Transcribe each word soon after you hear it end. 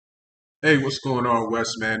Hey, what's going on,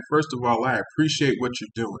 Wes, man? First of all, I appreciate what you're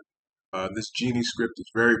doing. This Genie script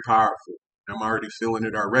is very powerful. I'm already feeling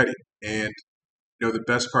it already. And, the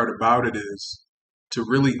best part about it is to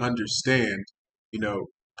really understand, you know,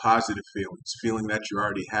 positive feelings, feeling that you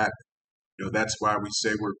already have it. That's why we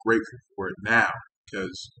say we're grateful for it now,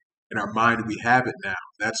 because in our mind we have it now.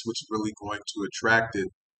 That's what's really going to attract it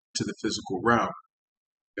to the physical realm.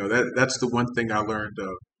 That's the one thing I learned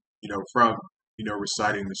from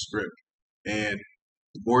reciting the script. And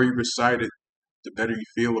the more you recite it, the better you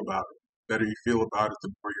feel about it. The better you feel about it, the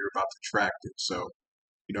more you're about to track it. So,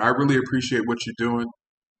 I really appreciate what you're doing.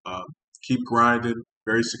 Um, Keep grinding,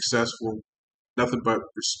 very successful, nothing but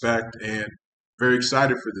respect, and very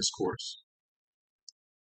excited for this course.